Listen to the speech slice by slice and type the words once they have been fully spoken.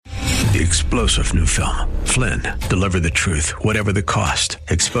The explosive new film, Flynn, deliver the truth, whatever the cost,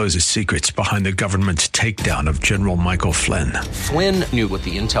 exposes secrets behind the government's takedown of General Michael Flynn. Flynn knew what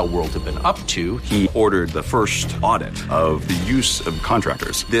the intel world had been up to. He ordered the first audit of the use of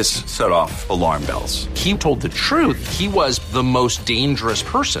contractors. This set off alarm bells. He told the truth. He was the most dangerous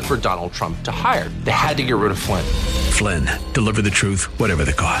person for Donald Trump to hire. They had to get rid of Flynn. Flynn, deliver the truth, whatever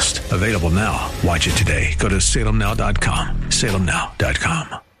the cost. Available now. Watch it today. Go to salemnow.com.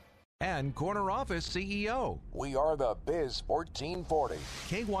 salemnow.com. And Corner Office CEO. We are the Biz 1440.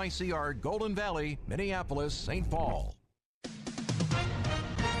 KYCR Golden Valley, Minneapolis, St. Paul.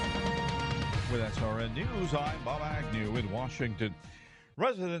 With SRN News, I'm Bob Agnew in Washington.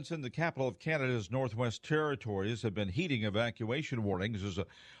 Residents in the capital of Canada's Northwest Territories have been heeding evacuation warnings as a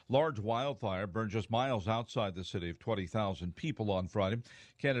large wildfire burned just miles outside the city of 20,000 people on Friday.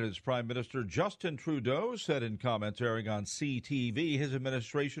 Canada's Prime Minister Justin Trudeau said in comments airing on CTV his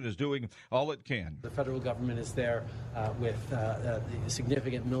administration is doing all it can. The federal government is there with the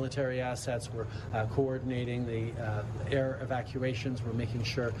significant military assets. We're coordinating the air evacuations. We're making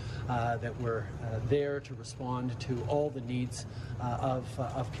sure that we're there to respond to all the needs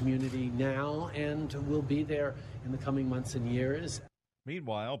of community now, and will be there in the coming months and years.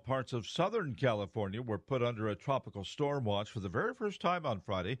 Meanwhile, parts of Southern California were put under a tropical storm watch for the very first time on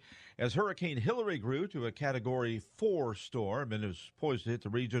Friday as Hurricane Hilary grew to a Category 4 storm and is poised to hit the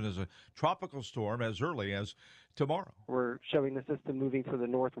region as a tropical storm as early as tomorrow. We're showing the system moving to the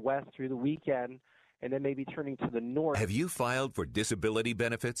northwest through the weekend and then maybe turning to the north. Have you filed for disability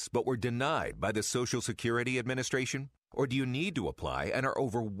benefits but were denied by the Social Security Administration? Or do you need to apply and are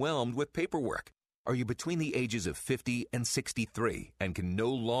overwhelmed with paperwork? Are you between the ages of 50 and 63 and can no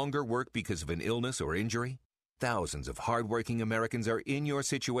longer work because of an illness or injury? Thousands of hardworking Americans are in your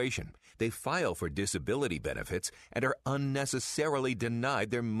situation. They file for disability benefits and are unnecessarily denied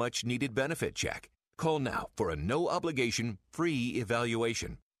their much-needed benefit check. Call now for a no-obligation, free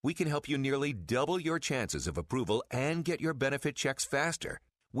evaluation. We can help you nearly double your chances of approval and get your benefit checks faster.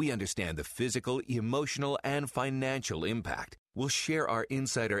 We understand the physical, emotional, and financial impact. We'll share our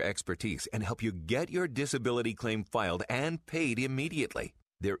insider expertise and help you get your disability claim filed and paid immediately.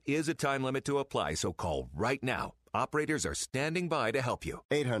 There is a time limit to apply, so call right now. Operators are standing by to help you.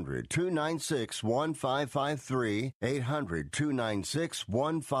 800-296-1553.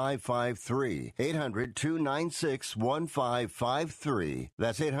 800-296-1553. 800-296-1553.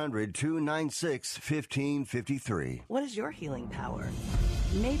 That's 800-296-1553. What is your healing power?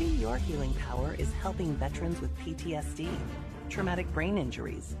 Maybe your healing power is helping veterans with PTSD, traumatic brain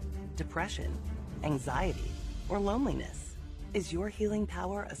injuries, depression, anxiety, or loneliness. Is your healing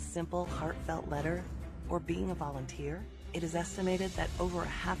power a simple, heartfelt letter or being a volunteer? It is estimated that over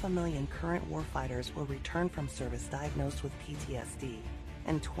 500,000 current warfighters will return from service diagnosed with PTSD,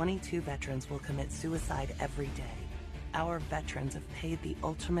 and 22 veterans will commit suicide every day. Our veterans have paid the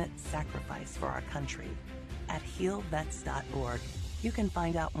ultimate sacrifice for our country. At healvets.org, you can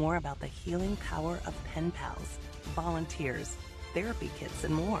find out more about the healing power of pen pals, volunteers, therapy kits,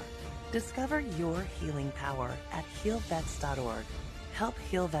 and more. Discover your healing power at healvets.org. Help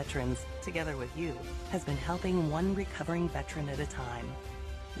Heal Veterans, together with you, has been helping one recovering veteran at a time.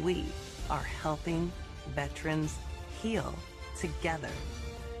 We are helping veterans heal together.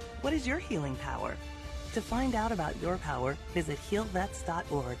 What is your healing power? To find out about your power, visit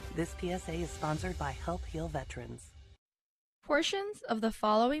healvets.org. This PSA is sponsored by Help Heal Veterans. Portions of the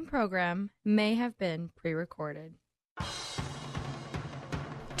following program may have been pre-recorded.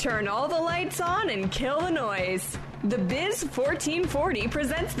 Turn all the lights on and kill the noise. The Biz 1440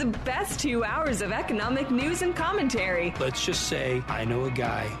 presents the best 2 hours of economic news and commentary. Let's just say I know a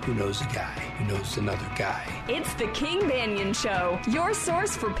guy who knows a guy who knows another guy. It's the King Banyan Show, your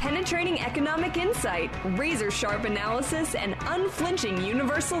source for penetrating economic insight, razor-sharp analysis, and unflinching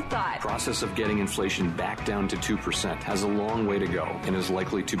universal thought. The process of getting inflation back down to 2% has a long way to go and is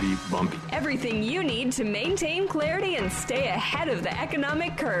likely to be bumpy. Everything you need to maintain clarity and stay ahead of the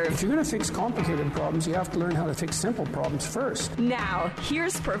economic curve. If you're going to fix complicated problems, you have to learn how to fix simple problems first. Now,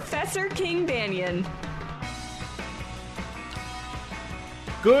 here's Professor King Banyan.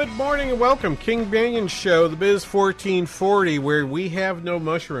 Good morning and welcome. King Banyan Show, the Biz 1440, where we have no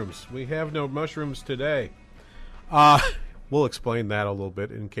mushrooms. We have no mushrooms today. We'll explain that a little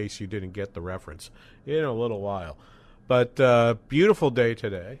bit in case you didn't get the reference in a little while. But beautiful day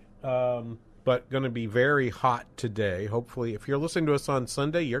today. But going to be very hot today. Hopefully, if you're listening to us on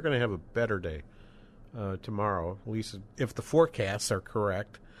Sunday, you're going to have a better day tomorrow, at least if the forecasts are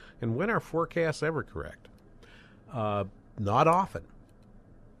correct. And when are forecasts ever correct? Not often.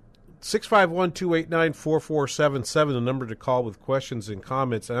 651-289-4477, the number to call with questions and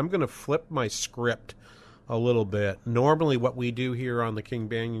comments. And I'm going to flip my script a little bit. Normally what we do here on the King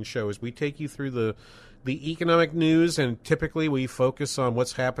Banyan Show is we take you through the economic news, and typically we focus on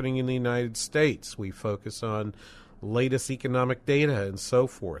what's happening in the United States. We focus on latest economic data and so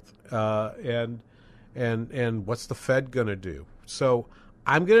forth, and what's the Fed going to do. So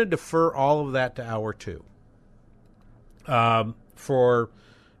I'm going to defer all of that to hour two, for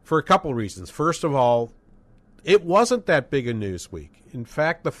a couple reasons. First of all, it wasn't that big a news week. In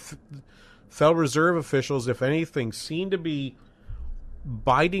fact, the Federal Reserve officials, if anything, seem to be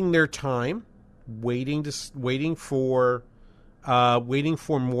biding their time, waiting for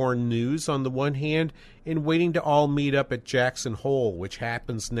more news on the one hand, and waiting to all meet up at Jackson Hole, which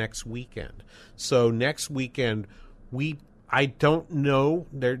happens next weekend. So next weekend, I don't know.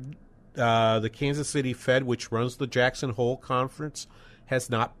 The Kansas City Fed, which runs the Jackson Hole conference, has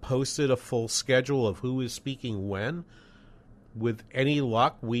not posted a full schedule of who is speaking when. With any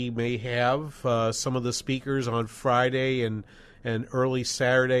luck, we may have some of the speakers on Friday and early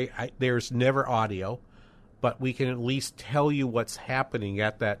Saturday. There's never audio, but we can at least tell you what's happening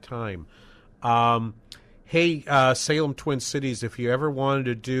at that time. Hey, Salem Twin Cities, if you ever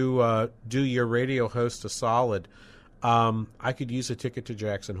wanted to do your radio host a solid, I could use a ticket to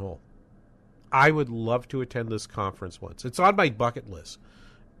Jackson Hole. I would love to attend this conference once. It's on my bucket list.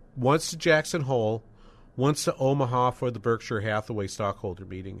 Once to Jackson Hole, once to Omaha for the Berkshire Hathaway shareholder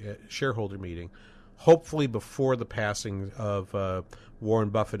meeting, hopefully before the passing of Warren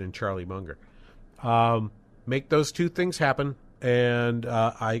Buffett and Charlie Munger. Make those two things happen, and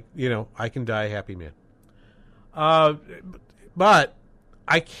I can die a happy man. But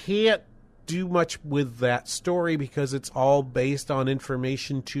I can't do much with that story because it's all based on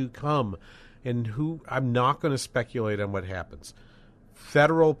information to come, and I'm not going to speculate on what happens.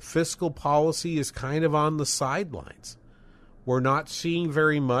 Federal fiscal policy is kind of on the sidelines. We're not seeing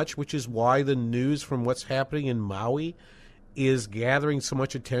very much, which is why the news from what's happening in Maui is gathering so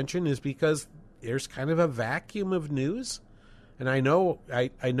much attention, is because there's kind of a vacuum of news. And I know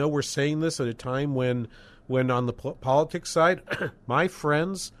we're saying this at a time when on the politics side, my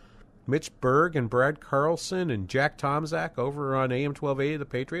friends Mitch Berg and Brad Carlson and Jack Tomzak over on AM 1280 The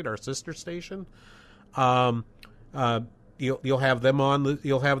Patriot, our sister station, you'll have them on.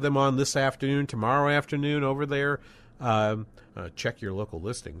 You'll have them on this afternoon, tomorrow afternoon over there. Check your local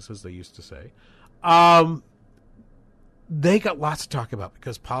listings, as they used to say. They got lots to talk about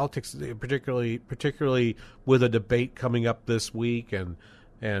because politics, particularly with a debate coming up this week and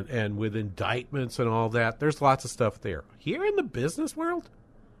with indictments and all that, there's lots of stuff there. Here in the business world,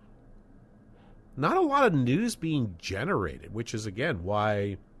 not a lot of news being generated, which is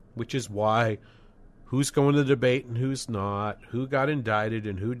why who's going to the debate and who's not, who got indicted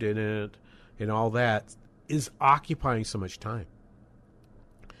and who didn't, and all that is occupying so much time.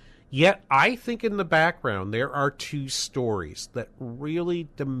 Yet, I think in the background, there are two stories that really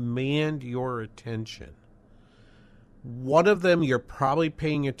demand your attention. One of them you're probably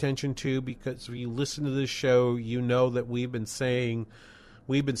paying attention to because if you listen to this show, you know that I have been saying,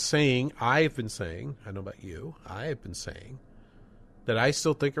 I have been saying that I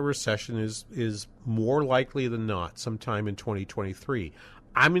still think a recession is more likely than not sometime in 2023.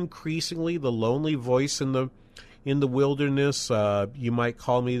 I'm increasingly the lonely voice in the wilderness. You might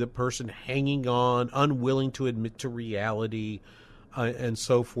call me the person hanging on, unwilling to admit to reality, and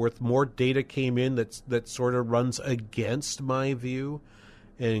so forth. More data came in that sort of runs against my view,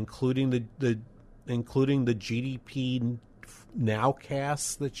 and including the GDP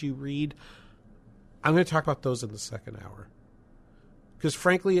nowcasts that you read. I'm going to talk about those in the second hour. Because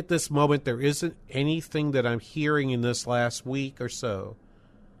frankly, at this moment, there isn't anything that I'm hearing in this last week or so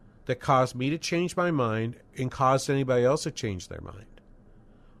that caused me to change my mind and caused anybody else to change their mind.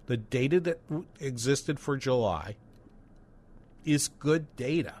 The data that existed for July is good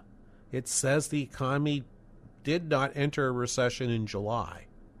data. It says the economy did not enter a recession in July.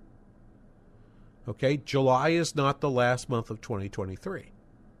 Okay, July is not the last month of 2023.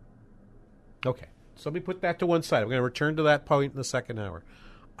 Okay, so let me put that to one side. I'm going to return to that point in the second hour.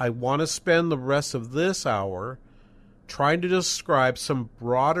 I want to spend the rest of this hour trying to describe some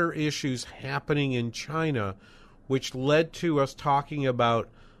broader issues happening in China, which led to us talking about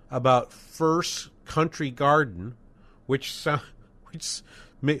First Country Garden, which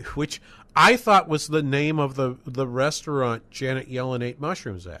I thought was the name of the restaurant Janet Yellen ate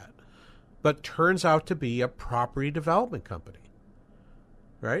mushrooms at, but turns out to be a property development company,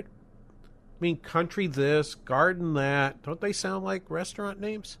 right? I mean, country this, garden that, don't they sound like restaurant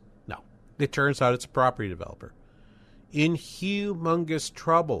names? No. It turns out it's a property developer. In humongous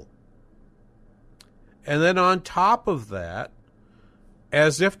trouble And then on top of that,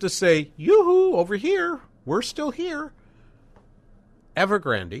 as if to say, yoo-hoo, over here, we're still here,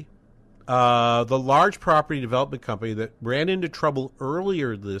 Evergrande, the large property development company that ran into trouble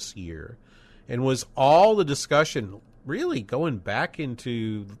earlier this year and was all the discussion really going back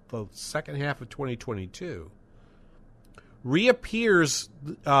into the second half of 2022, reappears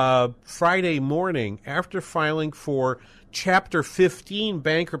Friday morning after filing for Chapter 15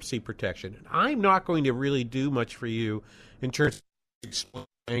 bankruptcy protection. And I'm not going to really do much for you in terms of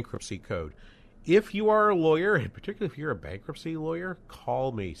bankruptcy code. If you are a lawyer, and particularly if you're a bankruptcy lawyer,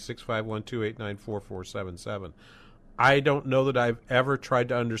 call me, 651-289-4477. I don't know that I've ever tried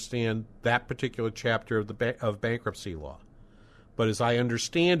to understand that particular chapter of of bankruptcy law. But as I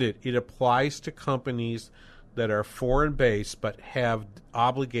understand it, it applies to companies that are foreign-based but have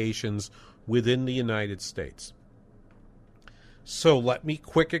obligations within the United States. So let me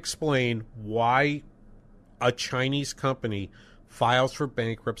quick explain why a Chinese company files for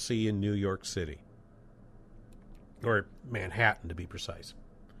bankruptcy in New York City, or Manhattan to be precise.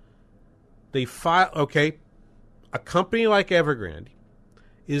 They file, okay, a company like Evergrande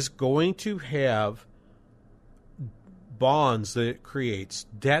is going to have bonds that it creates,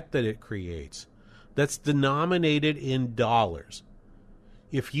 debt that it creates, that's denominated in dollars.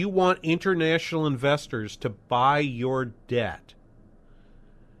 If you want international investors to buy your debt,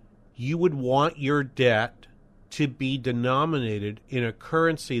 you would want your debt to be denominated in a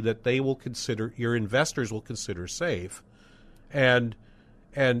currency that they will consider, your investors will consider safe. And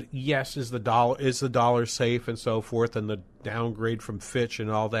yes, is the dollar safe and so forth, and the downgrade from Fitch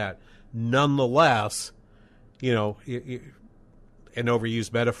and all that. Nonetheless, you know, an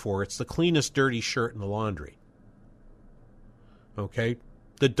overused metaphor, it's the cleanest dirty shirt in the laundry. Okay?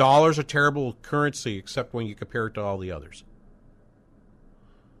 The dollar's a terrible currency except when you compare it to all the others.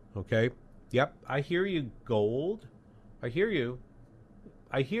 Okay? Yep, I hear you, gold. I hear you.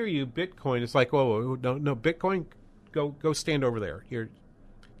 Bitcoin. It's like, whoa, no, Bitcoin, go stand over there.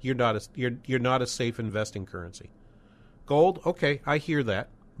 You're not a safe investing currency. Gold, okay, I hear that,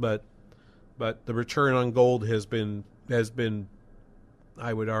 but the return on gold has been,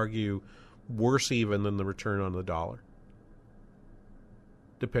 I would argue, worse even than the return on the dollar,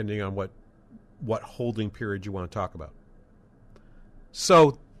 depending on what holding period you want to talk about.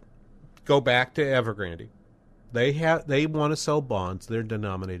 So, go back to Evergrande. They want to sell bonds. They're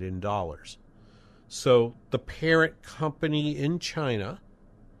denominated in dollars. So the parent company in China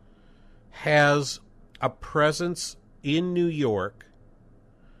has a presence in New York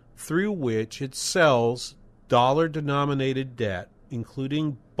through which it sells dollar-denominated debt,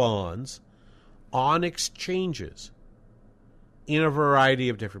 including bonds, on exchanges in a variety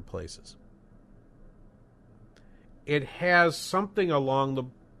of different places. It has something along the...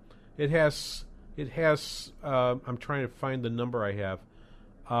 It has. I'm trying to find the number I have.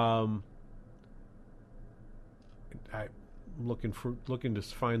 I'm looking to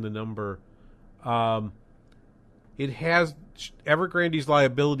find the number. It has Evergrande's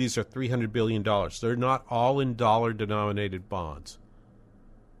liabilities are $300 billion. They're not all in dollar-denominated bonds,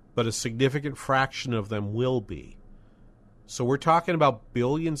 but a significant fraction of them will be. So we're talking about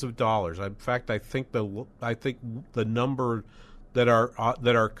billions of dollars. In fact, I think the number that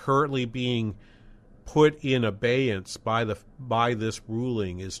are currently being put in abeyance by this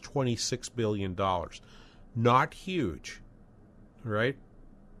ruling is $26 billion. Not huge, right?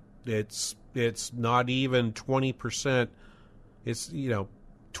 It's not even 20%. It's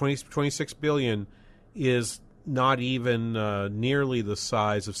 26 billion is not even nearly the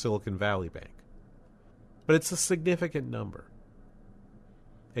size of Silicon Valley Bank, but it's a significant number.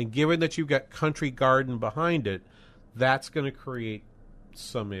 And given that you've got Country Garden behind it, that's going to create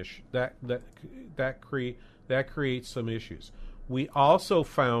some issue. That creates some issues. We also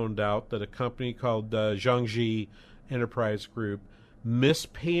found out that a company called Zhangji Enterprise Group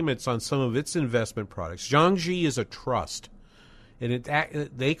missed payments on some of its investment products. Zhangji is a trust, and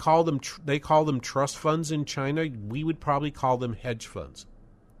they call them trust funds in China. We would probably call them hedge funds.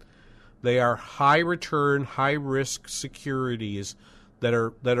 They are high return, high risk securities that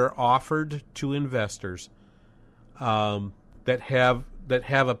are offered to investors. They're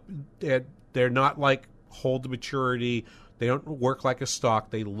not like hold to maturity. They don't work like a stock.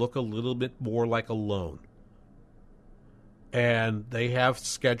 They look a little bit more like a loan. And they have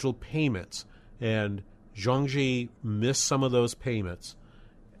scheduled payments. And Zhangji missed some of those payments.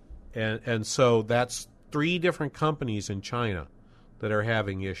 And so that's 3 different companies in China that are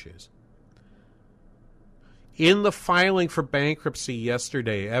having issues. In the filing for bankruptcy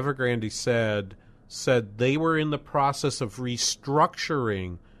yesterday, Evergrande said they were in the process of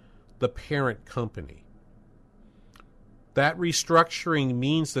restructuring the parent company. That restructuring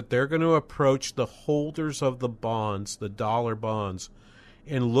means that they're going to approach the holders of the bonds, the dollar bonds,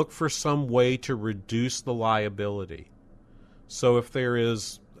 and look for some way to reduce the liability. So if there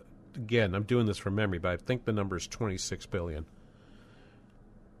is, again, I'm doing this from memory, but I think the number is $26 billion.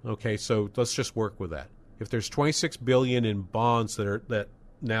 Okay, so let's just work with that. If there's $26 billion in bonds that are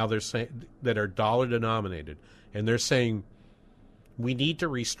dollar denominated, and they're saying we need to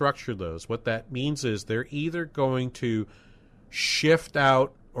restructure those, what that means is they're either going to shift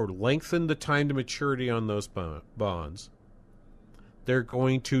out or lengthen the time to maturity on those bonds. They're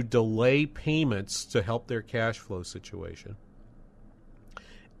going to delay payments to help their cash flow situation.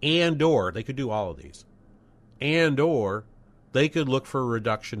 And or they could do all of these. And or they could look for a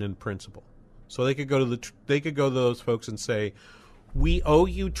reduction in principal. So they could go to those folks and say, we owe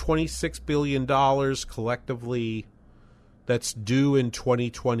you $26 billion collectively that's due in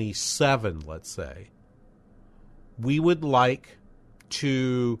 2027, let's say. We would like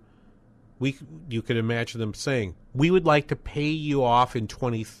to, you could imagine them saying, we would like to pay you off in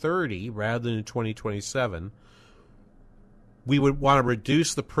 2030 rather than in 2027. We would want to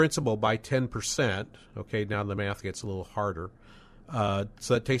reduce the principal by 10%. Okay, now the math gets a little harder.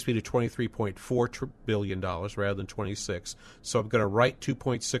 So that takes me to $23.4 billion rather than 26. So I'm going to write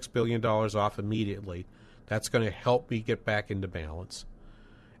 $2.6 billion off immediately. That's going to help me get back into balance.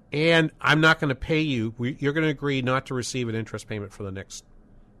 And I'm not going to pay you. You're going to agree not to receive an interest payment for the next,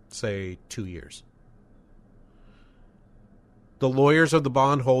 say, 2 years. The lawyers of the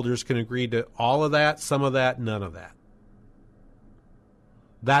bondholders can agree to all of that, some of that, none of that.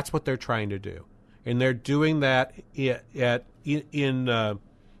 That's what they're trying to do. And they're doing that in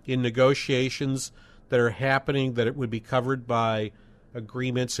negotiations that are happening, that it would be covered by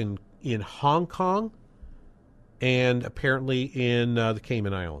agreements in Hong Kong and apparently in the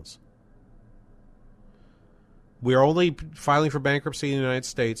Cayman Islands. We're only filing for bankruptcy in the United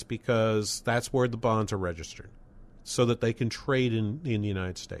States because that's where the bonds are registered, so that they can trade in the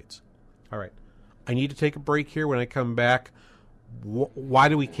United States. All right. I need to take a break here. When I come back, why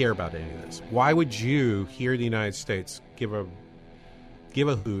do we care about any of this? Why would you, here in the United States, give a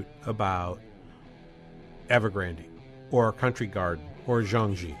hoot about Evergrande or Country Garden or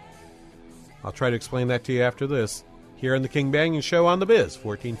Zhangji? I'll try to explain that to you after this, here on the King Banyan Show on the Biz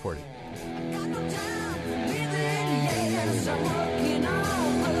 1440.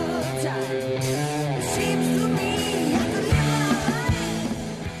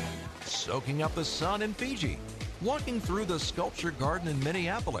 Soaking up the sun in Fiji, walking through the sculpture garden in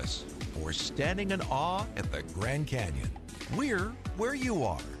Minneapolis, or standing in awe at the Grand Canyon. We're where you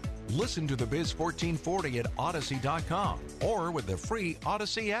are. Listen to the Biz 1440 at Odyssey.com or with the free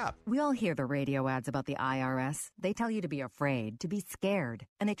Odyssey app. We all hear the radio ads about the IRS. They tell you to be afraid, to be scared,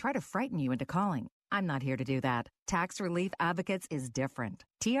 and they try to frighten you into calling. I'm not here to do that. Tax Relief Advocates is different.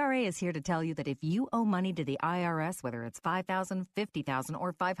 TRA is here to tell you that if you owe money to the IRS, whether it's $5,000, $50,000,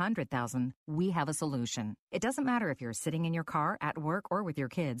 or $500,000, we have a solution. It doesn't matter if you're sitting in your car, at work, or with your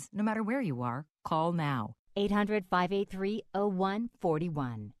kids. No matter where you are, call now.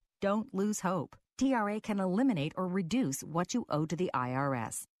 800-583-0141. Don't lose hope. TRA can eliminate or reduce what you owe to the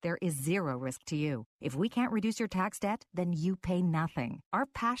IRS. There is zero risk to you. If we can't reduce your tax debt, then you pay nothing. Our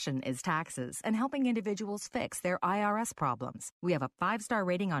passion is taxes and helping individuals fix their IRS problems. We have a 5-star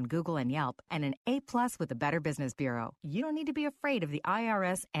rating on Google and Yelp and an A+ with the Better Business Bureau. You don't need to be afraid of the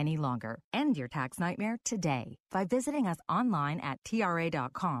IRS any longer. End your tax nightmare today by visiting us online at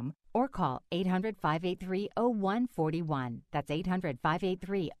TRA.com or call 800-583-0141. That's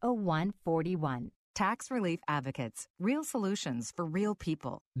 800-583-0141. Tax Relief Advocates. Real solutions for real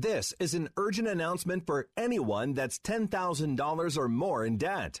people. This is an urgent announcement for anyone that's $10,000 or more in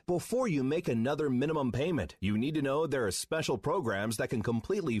debt. Before you make another minimum payment, you need to know there are special programs that can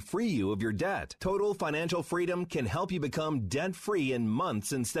completely free you of your debt. Total Financial Freedom can help you become debt-free in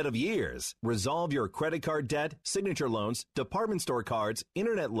months instead of years. Resolve your credit card debt, signature loans, department store cards,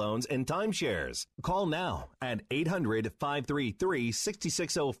 internet loans, and timeshares. Call now at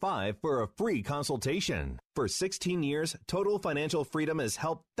 800-533-6605 for a free consultation. For 16 years, Total Financial Freedom has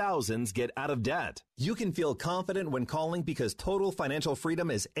helped thousands get out of debt. You can feel confident when calling because Total Financial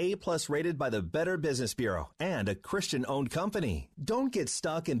Freedom is A+ rated by the Better Business Bureau and a Christian-owned company. Don't get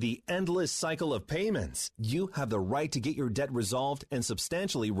stuck in the endless cycle of payments. You have the right to get your debt resolved and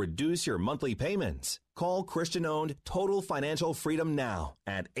substantially reduce your monthly payments. Call Christian-owned Total Financial Freedom now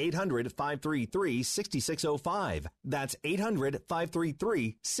at 800-533-6605. That's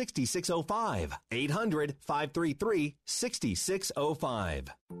 800-533-6605. 800-533-6605.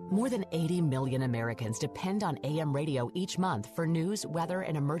 More than 80 million Americans depend on AM radio each month for news, weather,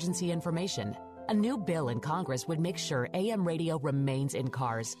 and emergency information. A new bill in Congress would make sure AM radio remains in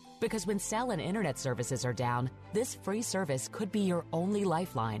cars. Because when cell and internet services are down, this free service could be your only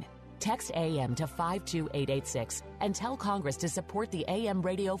lifeline. Text AM to 52886 and tell Congress to support the AM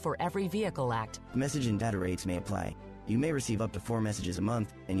Radio for Every Vehicle Act. Message and data rates may apply. You may receive up to 4 messages a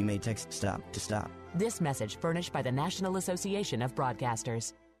month, and you may text STOP to stop. This message furnished by the National Association of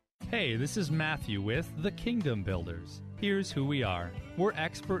Broadcasters. Hey, this is Matthew with The Kingdom Builders. Here's who we are. We're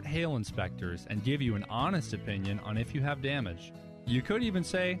expert hail inspectors and give you an honest opinion on if you have damage. You could even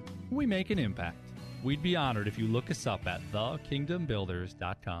say, we make an impact. We'd be honored if you look us up at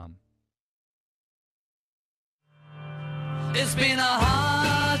thekingdombuilders.com. It's been a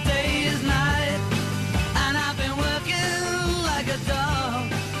hard day's night, and I've been working like a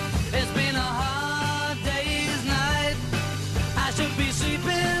dog. It's been a hard day's night, I should be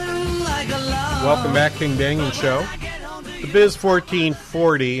sleeping like a log. Welcome back, King Banyan Show. The Biz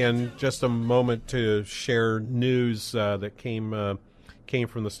 1440, and just a moment to share news that came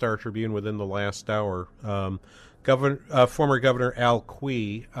from the Star Tribune within the last hour. Former Governor Al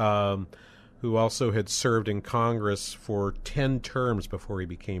Quie, who also had served in Congress for 10 terms before he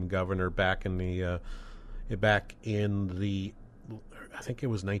became governor back in the I think it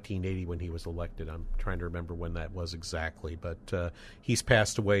was 1980 when he was elected. I'm trying to remember when that was exactly, but he's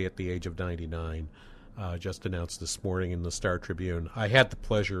passed away at the age of 99. Just announced this morning in the Star Tribune. I had the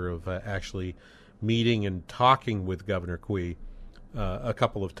pleasure of actually meeting and talking with Governor Quie a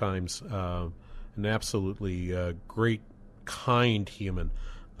couple of times. An absolutely great, kind human.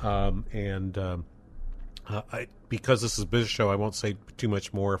 Because this is a business show, I won't say too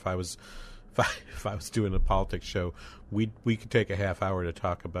much more. If I was doing a politics show, we could take a half hour to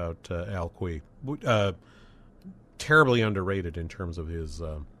talk about Al Quie. Terribly underrated in terms of his.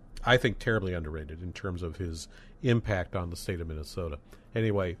 I think terribly underrated in terms of his impact on the state of Minnesota.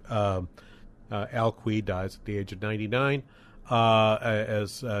 Anyway, Al Quie dies at the age of 99,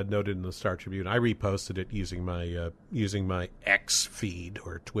 as noted in the Star Tribune. I reposted it using my X feed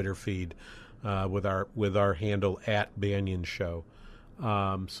or Twitter feed with our handle at Banyan Show.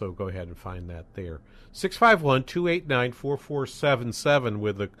 So go ahead and find that there.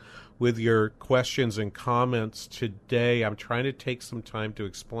 651-289-4477 with your questions and comments today. I'm trying to take some time to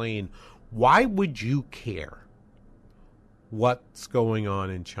explain why would you care what's going on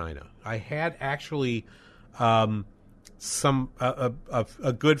in China. I had actually a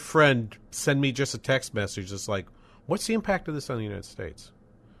good friend send me just a text message. It's like, what's the impact of this on the United States?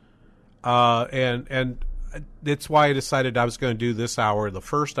 And that's why I decided I was going to do this hour, the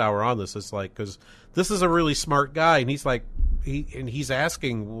first hour on this. It's like, because this is a really smart guy, and he's like, he's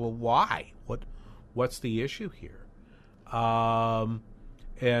asking, well, why? What's the issue here? And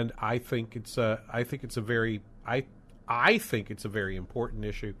I think it's a very important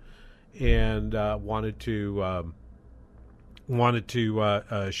issue, and wanted to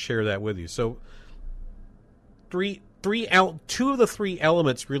share that with you. So, two of the three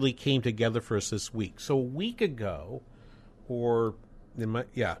elements really came together for us this week. So a week ago,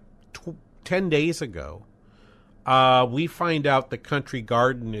 10 days ago, we find out the Country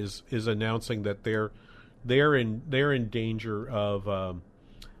Garden is announcing that they're in danger of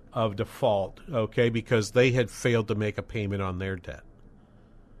default. Okay, because they had failed to make a payment on their debt.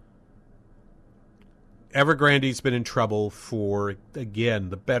 Evergrande's been in trouble for,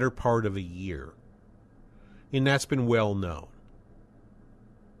 again, the better part of a year. And that's been well known.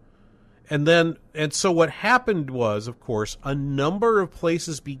 And so what happened was, of course, a number of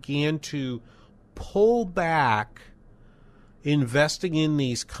places began to pull back investing in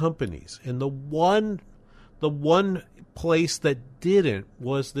these companies. And the one place that didn't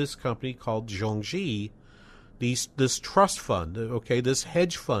was this company called Zhongji, this trust fund, okay, this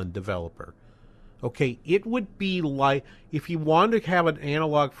hedge fund developer. Okay, it would be like, if you wanted to have an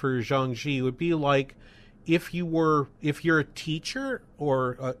analog for Zhongji, it would be like if you're a teacher,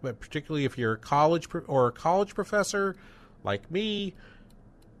 or particularly if you're a college professor like me,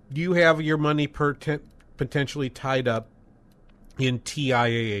 you have your money potentially tied up in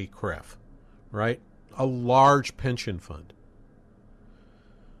TIAA-CREF, right? A large pension fund.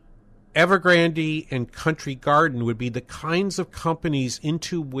 Evergrande and Country Garden would be the kinds of companies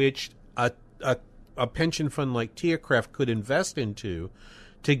into which a pension fund like TIAA-CREF could invest into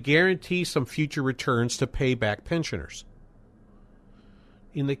to guarantee some future returns to pay back pensioners.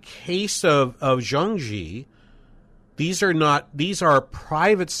 In the case of Zhongji, these are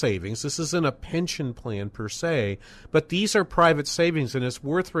private savings. This isn't a pension plan per se, but these are private savings, and it's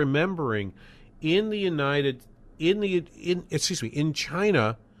worth remembering in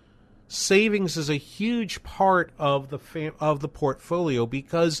China, savings is a huge part of the portfolio,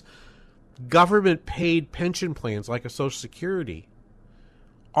 because government-paid pension plans like a Social Security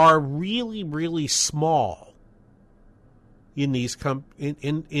are really, really small in these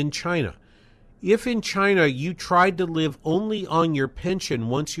in China. If in China you tried to live only on your pension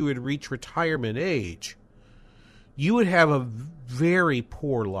once you had reached retirement age, you would have a very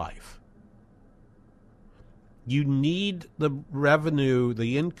poor life. You need the revenue,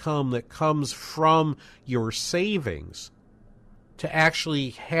 the income that comes from your savings to actually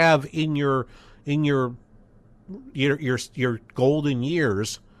have in your golden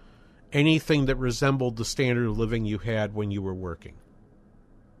years anything that resembled the standard of living you had when you were working.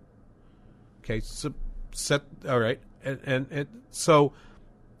 Okay, so all right, and so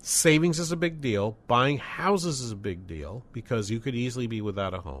savings is a big deal. Buying houses is a big deal because you could easily be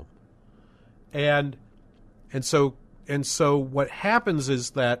without a home, and so what happens is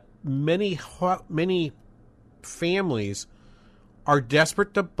that many families are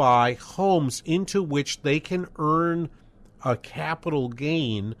desperate to buy homes into which they can earn a capital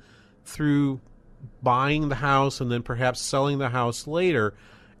gain through buying the house and then perhaps selling the house later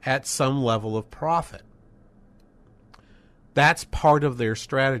at some level of profit. That's part of their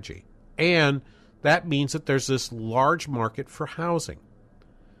strategy. And that means that there's this large market for housing.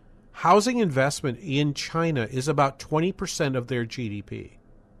 Housing investment in China is about 20% of their GDP.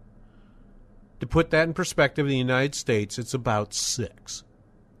 To put that in perspective, in the United States, it's about 6%.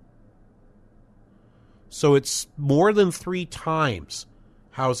 So it's more than 3 times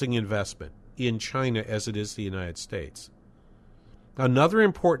housing investment in China as it is the United States. Another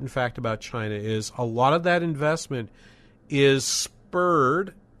important fact about China is a lot of that investment is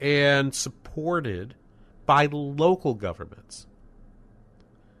spurred and supported by local governments.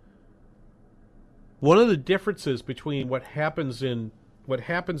 One of the differences between what happens in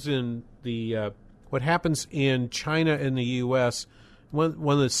China and the U.S., one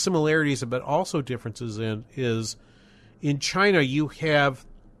of the similarities but also differences is in China you have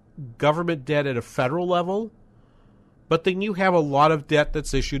government debt at a federal level, but then you have a lot of debt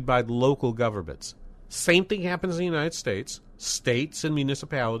that's issued by local governments. Same thing happens in the United States. States and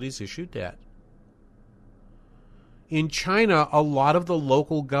municipalities issue debt. In China, a lot of the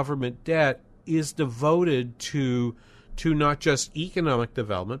local government debt is devoted to not just economic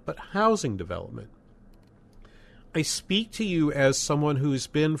development, but housing development. I speak to you as someone who's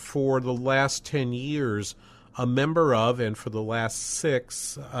been for the last 10 years a member of, and for the last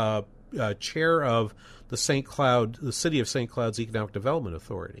 6, chair of the City of St. Cloud's Economic Development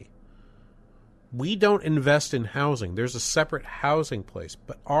Authority. We don't invest in housing. There's a separate housing place,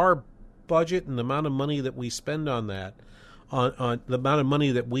 but our budget and the amount of money that we spend on that, on the amount of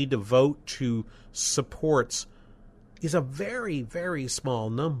money that we devote to supports, is a very, very small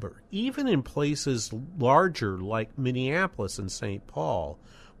number. Even in places larger like Minneapolis and St. Paul,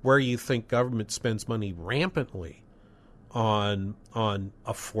 where you think government spends money rampantly on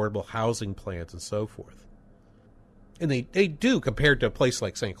affordable housing plans and so forth. And they do, compared to a place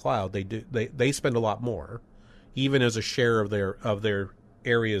like St. Cloud, they spend a lot more, even as a share of their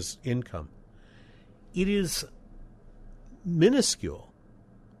area's income. It is minuscule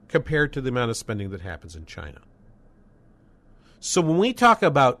compared to the amount of spending that happens in China. So when we talk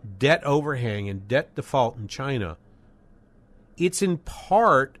about debt overhang and debt default in China, it's in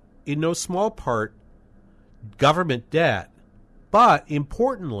no small part, government debt, but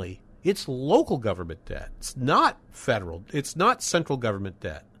importantly, it's local government debt. It's not federal. It's not central government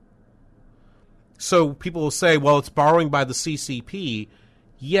debt. So people will say, well, it's borrowing by the CCP.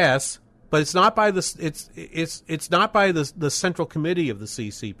 Yes, but it's not by it's not by the central committee of the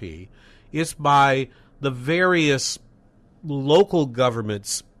CCP. It's by the various local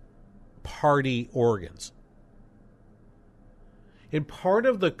governments' party organs. And part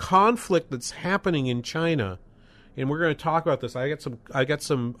of the conflict that's happening in China, and we're going to talk about this. I got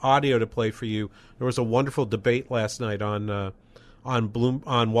some audio to play for you. There was a wonderful debate last night on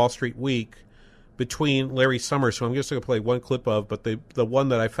Wall Street Week between Larry Summers, who I'm just going to play one clip of, but the one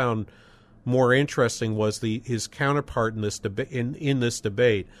that I found more interesting was his counterpart in this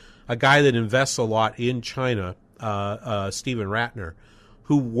debate, a guy that invests a lot in China, Stephen Ratner,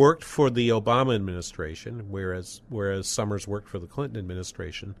 who worked for the Obama administration, whereas Summers worked for the Clinton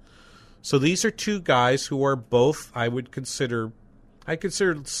administration. So these are two guys who are both, I consider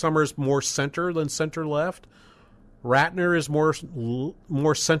Summers more center than center left. Ratner is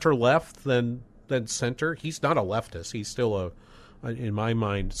more center left than center. He's not a leftist. He's still in my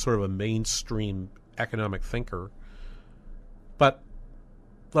mind, sort of a mainstream economic thinker. But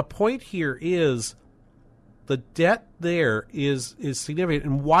the point here is the debt there is significant,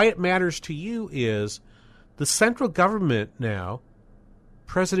 and why it matters to you is the central government now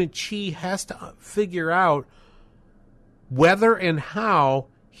President Xi has to figure out whether and how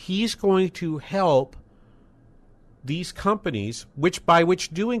he's going to help these companies, by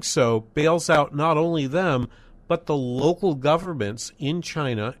which doing so bails out not only them, but the local governments in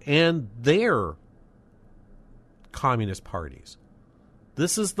China and their communist parties.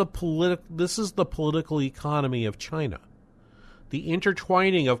 This is the political economy of China. The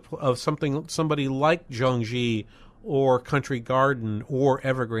intertwining of somebody like Zhongji or Country Garden or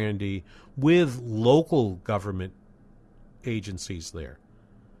Evergrande with local government agencies there.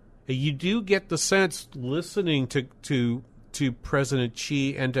 You do get the sense, listening to President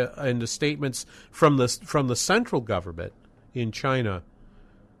Xi and to statements from the central government in China,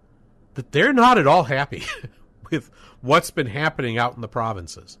 that they're not at all happy with what's been happening out in the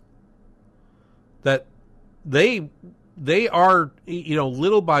provinces. That they are,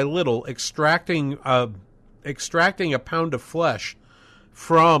 little by little extracting a pound of flesh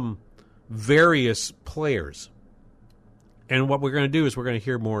from various players. And what we're going to do is we're going to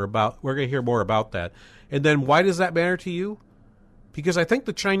hear more about that. And then why does that matter to you? Because I think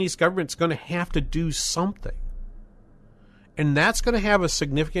the Chinese government's going to have to do something. And that's going to have a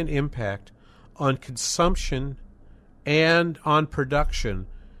significant impact on consumption and on production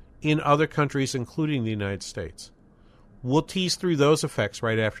in other countries, including the United States. We'll tease through those effects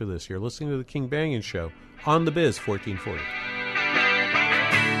right after this. You're listening to the King Banaian Show on the Biz 1440.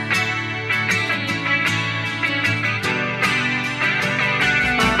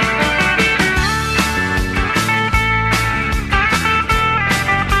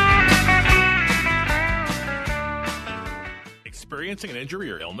 Experiencing an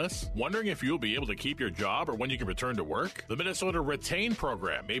injury or illness? Wondering if you'll be able to keep your job or when you can return to work? The Minnesota Retain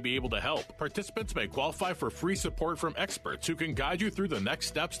program may be able to help. Participants may qualify for free support from experts who can guide you through the next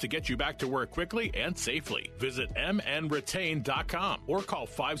steps to get you back to work quickly and safely. Visit mnretain.com or call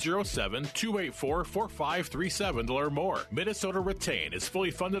 507-284-4537 to learn more. Minnesota Retain is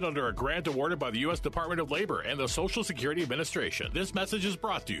fully funded under a grant awarded by the U.S. Department of Labor and the Social Security Administration. This message is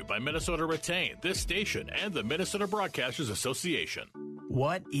brought to you by Minnesota Retain, this station, and the Minnesota Broadcasters Association.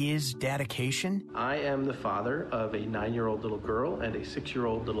 What is dedication? I am the father of a 9-year-old little girl and a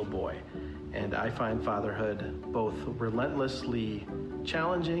 6-year-old little boy, and I find fatherhood both relentlessly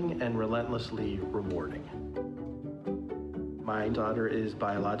challenging and relentlessly rewarding. My daughter is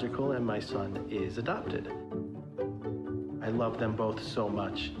biological and my son is adopted. I love them both so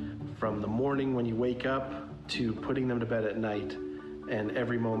much, from the morning when you wake up to putting them to bed at night. And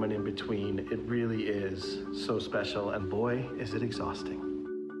every moment in between, it really is so special, and boy, is it exhausting.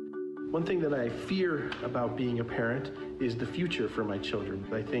 One thing that I fear about being a parent is the future for my children.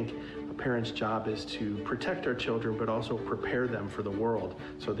 I think a parent's job is to protect our children, but also prepare them for the world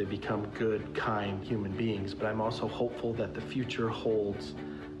so they become good, kind human beings. But I'm also hopeful that the future holds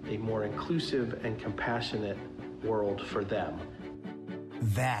a more inclusive and compassionate world for them.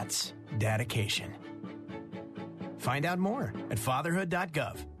 That's dedication. Find out more at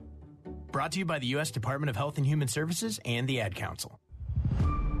fatherhood.gov. Brought to you by the U.S. Department of Health and Human Services and the Ad Council.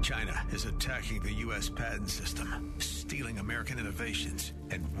 China is attacking the U.S. patent system, stealing American innovations,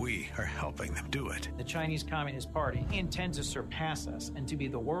 and we are helping them do it. The Chinese Communist Party intends to surpass us and to be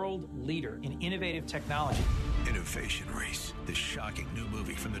the world leader in innovative technology. Innovation Race, the shocking new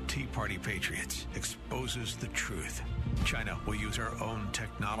movie from the Tea Party Patriots, exposes the truth. China will use our own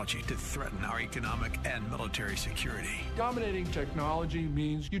technology to threaten our economic and military security. Dominating technology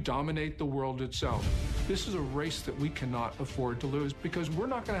means you dominate the world itself. This is a race that we cannot afford to lose because we're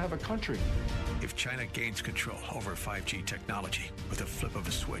not going to have a country. If China gains control over 5G technology with a flip of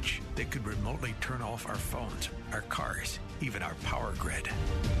a switch, they could remotely turn off our phones, our cars, even our power grid.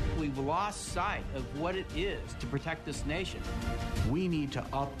 We've lost sight of what it is to protect this nation. We need to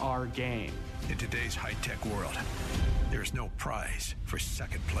up our game. In today's high-tech world, there's no prize for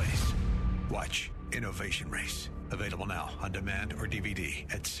second place. Watch Innovation Race. Available now on demand or DVD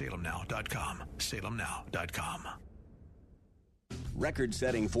at salemnow.com. salemnow.com.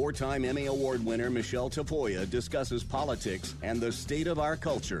 Record-setting 4-time Emmy Award winner Michelle Tafoya discusses politics and the state of our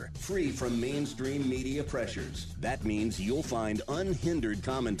culture, free from mainstream media pressures. That means you'll find unhindered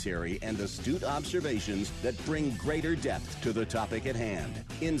commentary and astute observations that bring greater depth to the topic at hand.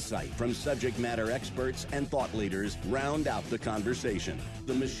 Insight from subject matter experts and thought leaders round out the conversation.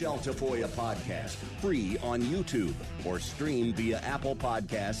 The Michelle Tafoya Podcast, free on YouTube, or stream via Apple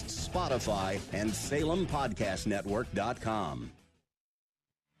Podcasts, Spotify, and SalemPodcastNetwork.com.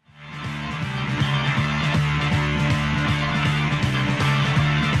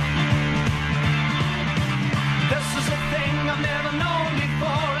 This is a thing I've never known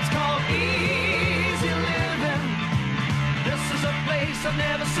before. It's called easy living. This is a place I've never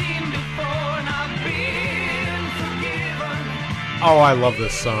Oh, I love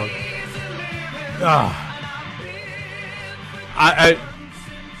this song.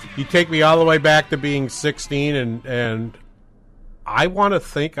 You take me all the way back to being 16, and I want to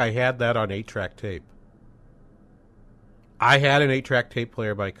think I had that on 8-track tape. I had an 8-track tape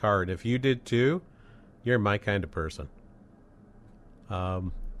player by car, and if you did too, you're my kind of person.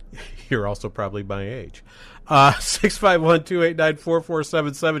 You're also probably my age.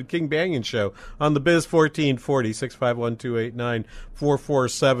 651-289-4477, King Banyan Show on the Biz 1440,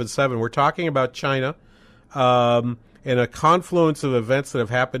 651-289-4477. We're talking about China and a confluence of events that have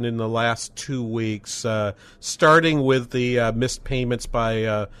happened in the last 2 weeks, starting with the missed payments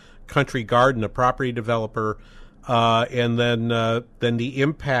by Country Garden, a property developer, and then the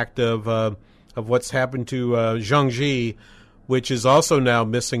impact of what's happened to Zhangji, which is also now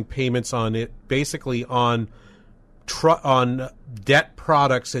missing payments on it, basically on debt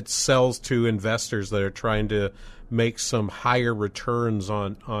products it sells to investors that are trying to make some higher returns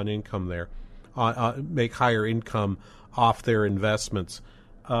on income there, make higher income off their investments.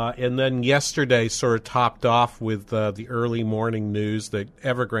 And then yesterday sort of topped off with the early morning news that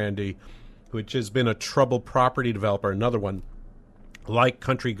Evergrande, which has been a troubled property developer, another one like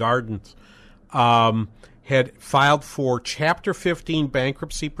Country Gardens, had filed for Chapter 15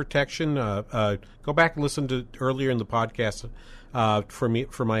 bankruptcy protection. Go back and listen to earlier in the podcast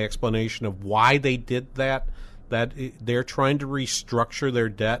for my explanation of why they did that. That they're trying to restructure their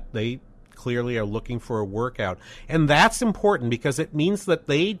debt. They clearly are looking for a workout, and that's important because it means that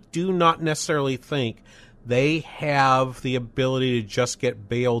they do not necessarily think they have the ability to just get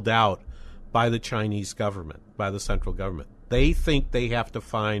bailed out by the Chinese government, by the central government. They think they have to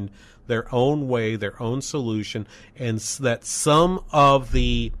find their own way, their own solution, and that some of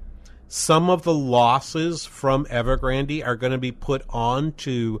the losses from Evergrande are going to be put on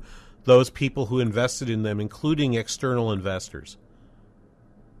to those people who invested in them, including external investors.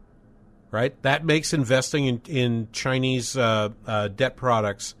 Right? That makes investing in Chinese debt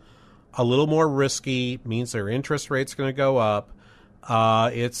products a little more risky. Means their interest rate's going to go up.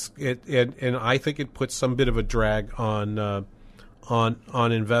 And I think it puts some bit of a drag on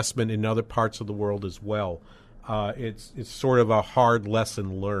investment in other parts of the world as well. It's sort of a hard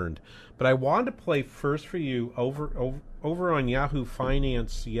lesson learned. But I wanted to play first for you over on Yahoo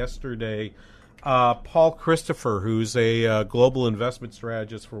Finance yesterday. Paul Christopher, who's a global investment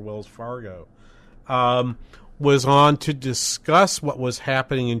strategist for Wells Fargo, was on to discuss what was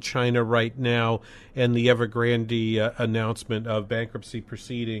happening in China right now and the Evergrande announcement of bankruptcy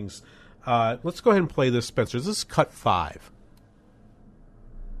proceedings. Let's go ahead and play this, Spencer. This is cut 5.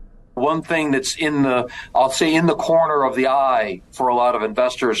 One thing that's in the corner of the eye for a lot of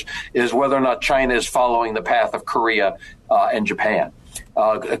investors is whether or not China is following the path of Korea and Japan.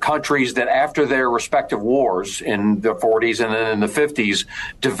 Countries that after their respective wars in the 40s and then in the 50s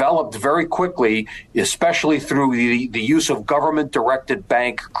developed very quickly, especially through the use of government-directed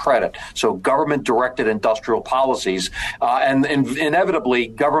bank credit. So government-directed industrial policies. And inevitably,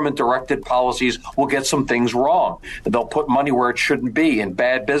 government-directed policies will get some things wrong. They'll put money where it shouldn't be in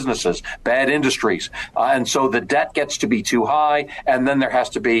bad businesses, bad industries. And so the debt gets to be too high, and then there has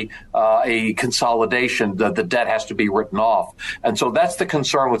to be a consolidation. The debt has to be written off. And so that's the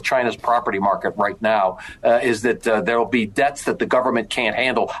concern with China's property market right now, is that there will be debts that the government can't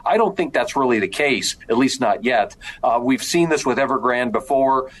handle. I don't think that's really the case, at least not yet. We've seen this with Evergrande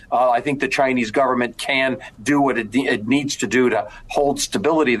before. I think the Chinese government can do what it needs to do to hold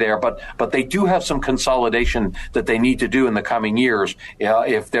stability there, but they do have some consolidation that they need to do in the coming years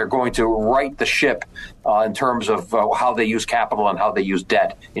if they're going to right the ship in terms of how they use capital and how they use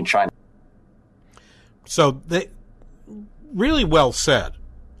debt in China. So really well said.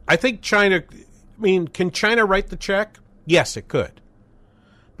 I think China, can China write the check? Yes, it could.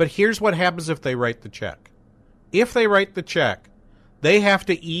 But here's what happens if they write the check. If they write the check, they have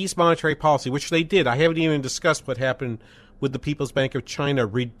to ease monetary policy, which they did. I haven't even discussed what happened with the People's Bank of China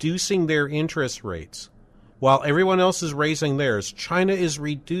reducing their interest rates. While everyone else is raising theirs, China is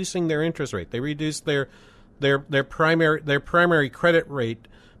reducing their interest rate. They reduced their primary credit rate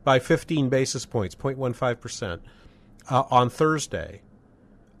by 15 basis points, 0.15%. On Thursday.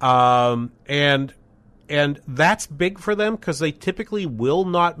 And that's big for them because they typically will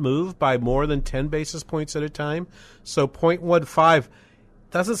not move by more than 10 basis points at a time. So 0.15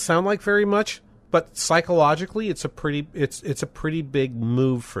 doesn't sound like very much, but psychologically it's a pretty big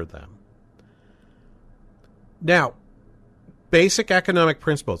move for them. Now, basic economic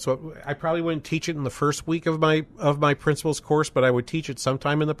principles. So I probably wouldn't teach it in the first week of my principles course, but I would teach it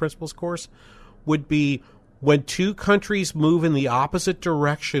sometime in the principles course, would be when two countries move in the opposite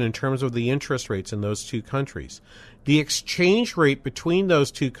direction in terms of the interest rates in those two countries, the exchange rate between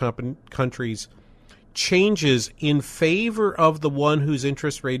those two countries changes in favor of the one whose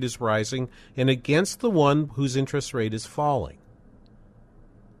interest rate is rising and against the one whose interest rate is falling.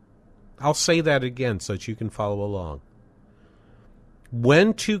 I'll say that again so that you can follow along.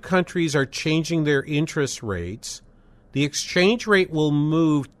 When two countries are changing their interest rates, the exchange rate will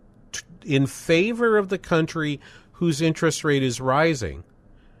move in favor of the country whose interest rate is rising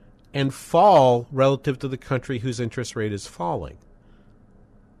and fall relative to the country whose interest rate is falling.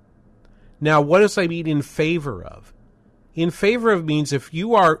 Now, what does I mean in favor of? In favor of means if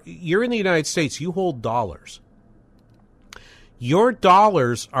you're in the United States, you hold dollars. Your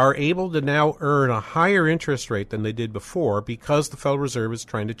dollars are able to now earn a higher interest rate than they did before because the Federal Reserve is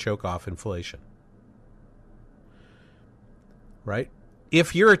trying to choke off inflation. Right?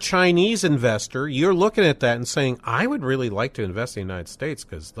 If you're a Chinese investor, you're looking at that and saying, I would really like to invest in the United States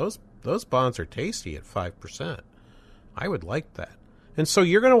because those bonds are tasty at 5%. I would like that. And so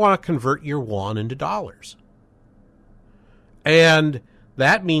you're going to want to convert your yuan into dollars. And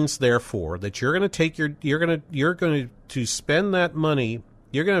that means, therefore, that you're going to spend that money,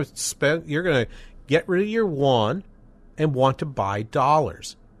 you're going to get rid of your yuan and want to buy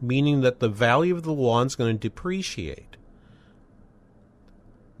dollars, meaning that the value of the yuan is going to depreciate.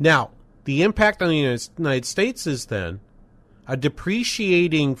 Now, the impact on the United States is then a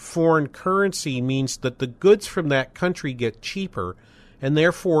depreciating foreign currency means that the goods from that country get cheaper, and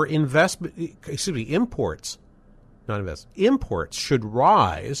therefore imports should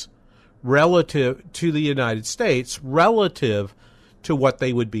rise relative to the United States, relative to what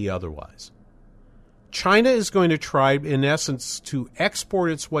they would be otherwise. China is going to try, in essence, to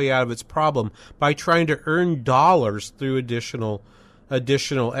export its way out of its problem by trying to earn dollars through additional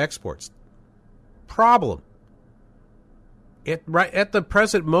exports. Problem. Right at the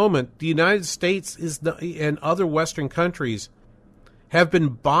present moment, the United States and other Western countries have been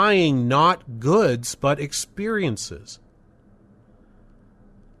buying not goods but experiences.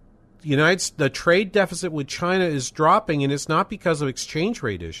 The trade deficit with China is dropping, and it's not because of exchange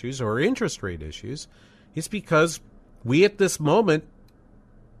rate issues or interest rate issues. It's because we, at this moment,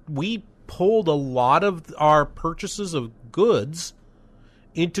 we pulled a lot of our purchases of goods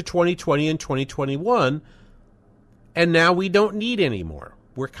into 2020 and 2021, and now we don't need any more.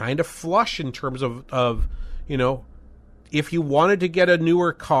 We're kind of flush in terms of if you wanted to get a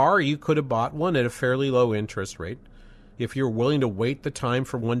newer car, you could have bought one at a fairly low interest rate. If you're willing to wait the time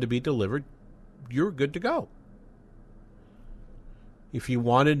for one to be delivered, you're good to go. If you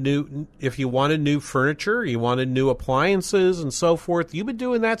wanted new furniture, you wanted new appliances and so forth, you've been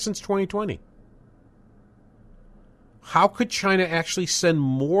doing that since 2020. How could China actually send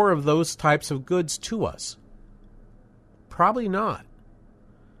more of those types of goods to us? Probably not.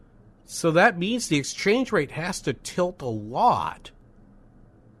 So that means the exchange rate has to tilt a lot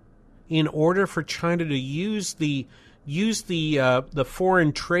in order for China to use the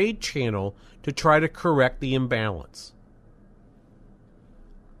foreign trade channel to try to correct the imbalance.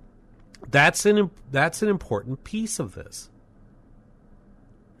 That's an important piece of this.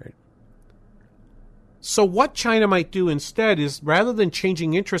 Right? So what China might do instead is, rather than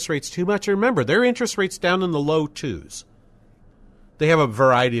changing interest rates too much, remember, their interest rates down in the low 2s. They have a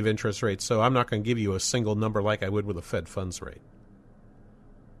variety of interest rates, so I'm not going to give you a single number like I would with a Fed funds rate.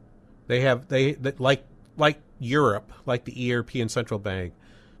 Like Europe, like the European Central Bank,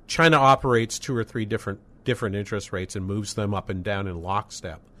 China operates 2 or 3 different interest rates and moves them up and down in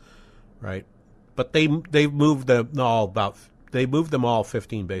lockstep, right? But they moved them all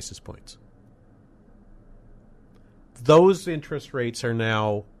 15 basis points. Those interest rates are